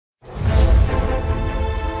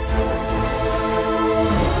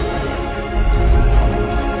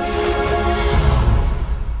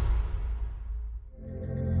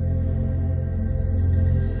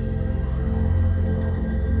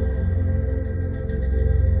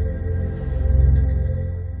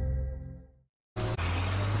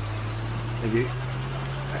behind you.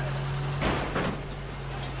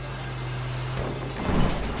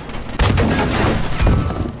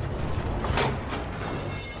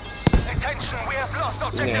 Attention, we have lost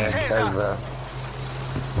objective Yeah, Caesar. over.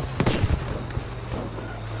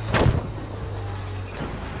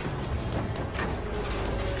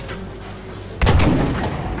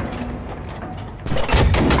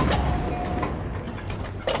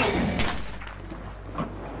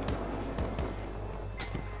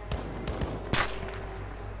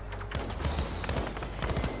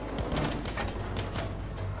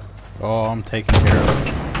 Oh, I'm taking care of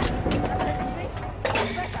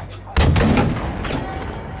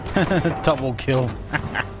it. Double kill.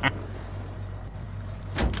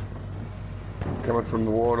 Coming from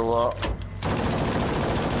the water lot.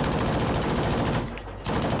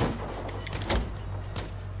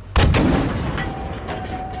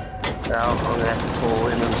 Now I'm gonna have to fall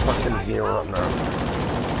in and fucking heal up now.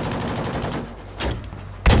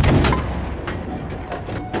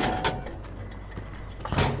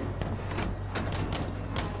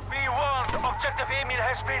 Objective Emil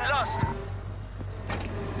has been lost.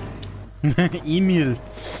 Emil.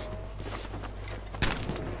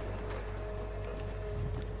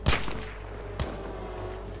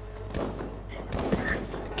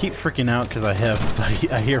 Keep freaking out because I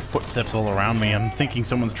hear footsteps all around me. I'm thinking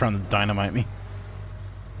someone's trying to dynamite me.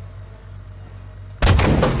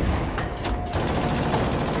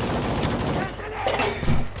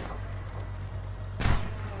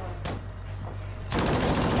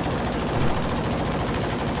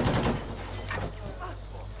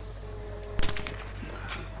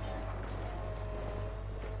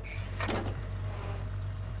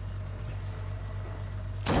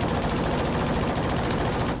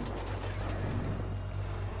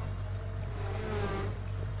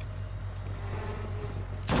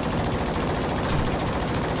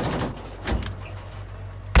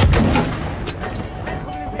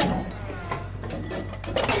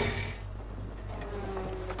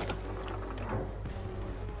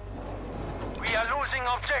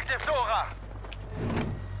 Objective Dora.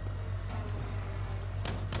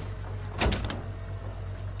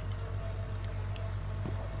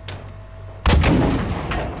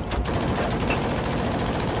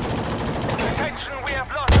 Attention, we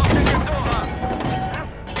have lost Objective Dora.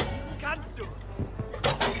 Kannst du?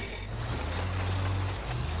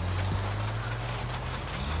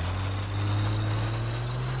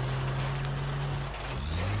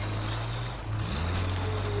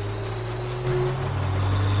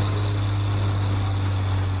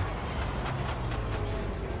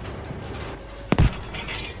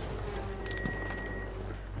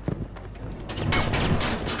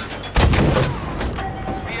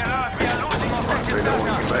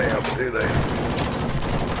 Do they?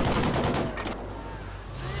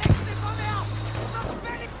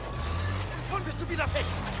 Schon bist du wieder weg.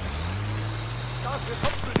 Dafür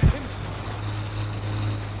kommst du in den Himmel.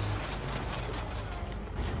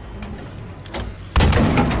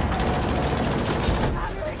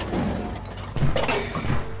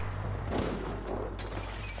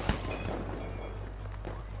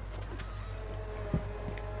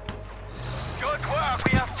 Good work.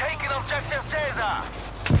 We have taken Objective Caesar.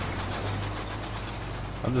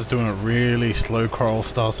 I'm just doing a really slow crawl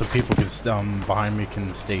style so people can behind me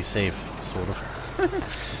can stay safe, sort of.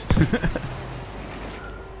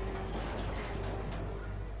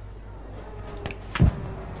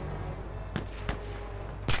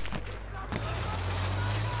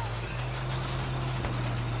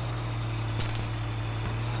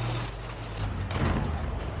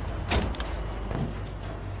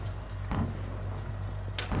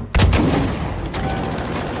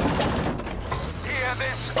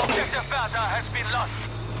 Objective Bertha has been lost.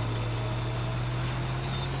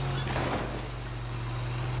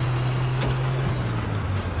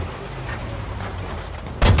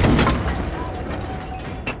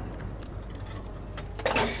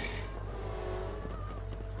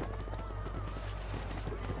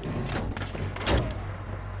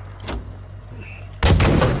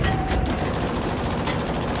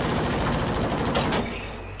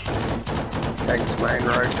 Thanks, main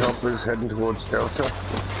road choppers heading towards Delta.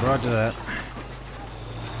 Roger that.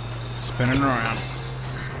 Spinning around.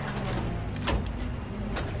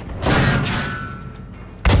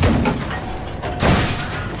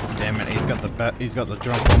 Damn it, he's got the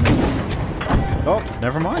jump on me. Oh,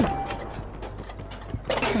 never mind.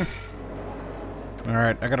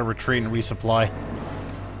 Alright, I gotta retreat and resupply.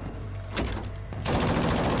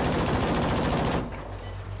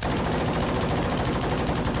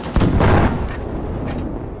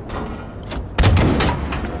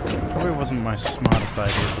 wasn't my smartest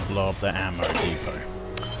idea to blow up the ammo depot.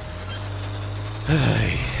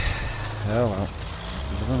 Oh well.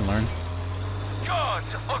 Live and learn. Good.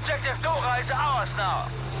 Objective Dora is ours now.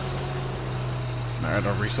 Alright,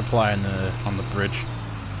 I'll resupply on the bridge.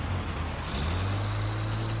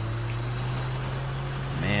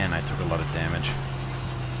 Man, I took a lot of damage.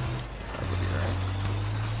 That would be alright.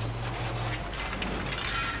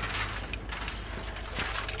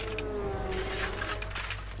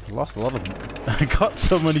 I lost a lot of... I got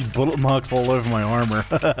so many bullet marks all over my armor.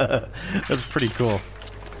 That's pretty cool.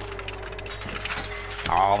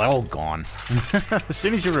 Oh, they're all gone. As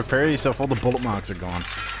soon as you repair yourself, all the bullet marks are gone.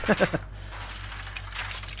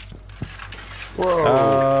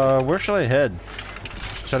 Whoa. Where should I head?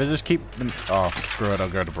 Should I just keep... Oh, screw it, I'll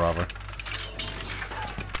go to Bravo.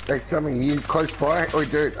 There's something you close by. Oh,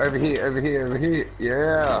 dude, over here, over here, over here.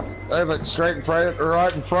 Yeah. Over, straight in front,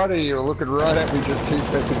 right in front of you. Looking right at me just 2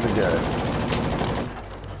 seconds ago.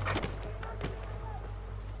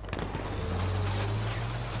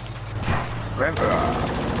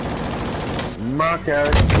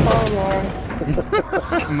 Marco Polo.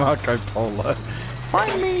 Marco Polo.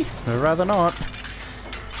 Find me! I'd rather not.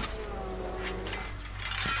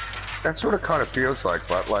 That's what it kind of feels like,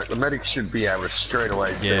 but like the medics should be able to straight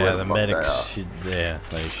away see Yeah, where the fuck medics should. Yeah,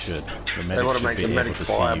 they should. The medics want to should make be the able medic to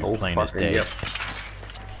see you viable. plain as Fucking day. yep.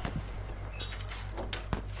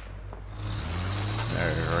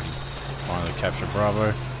 There, already finally captured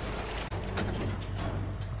Bravo.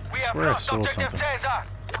 We have Swear I lost saw objective something. Taser.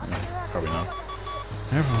 Probably not.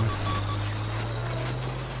 Never mind.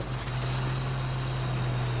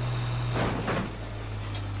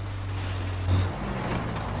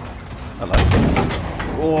 Hello.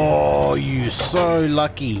 Oh, you so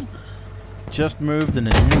lucky. Just moved in a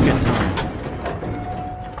nick of time.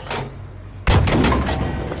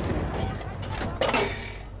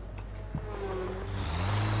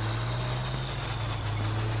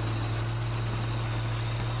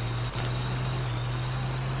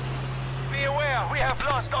 Be aware, we have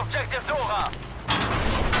lost objective Dora.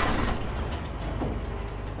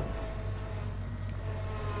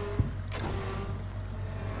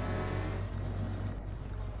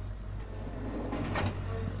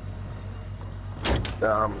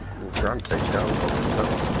 Drone takes down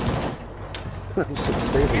The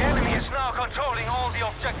enemy is now controlling all the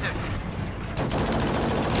objectives.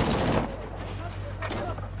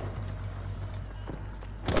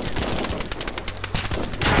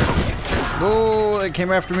 Oh, they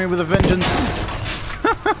came after me with a vengeance.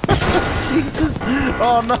 Jesus.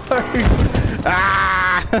 Oh no.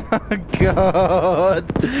 Ah, God.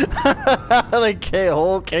 They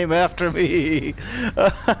all came after me.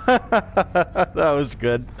 That was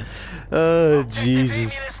good. Oh,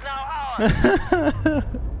 Jesus. Objective is now ours.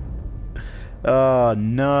 Oh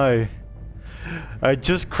no. I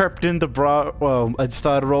just crept into well, I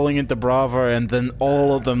started rolling into Bravo, and then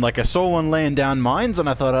all of them, like, I saw one laying down mines, and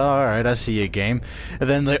I thought, oh, alright, I see your game. And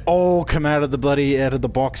then they all come out of the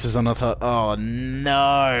boxes, and I thought, oh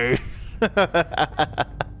no.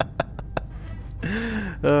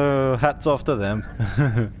 Oh, hats off to them.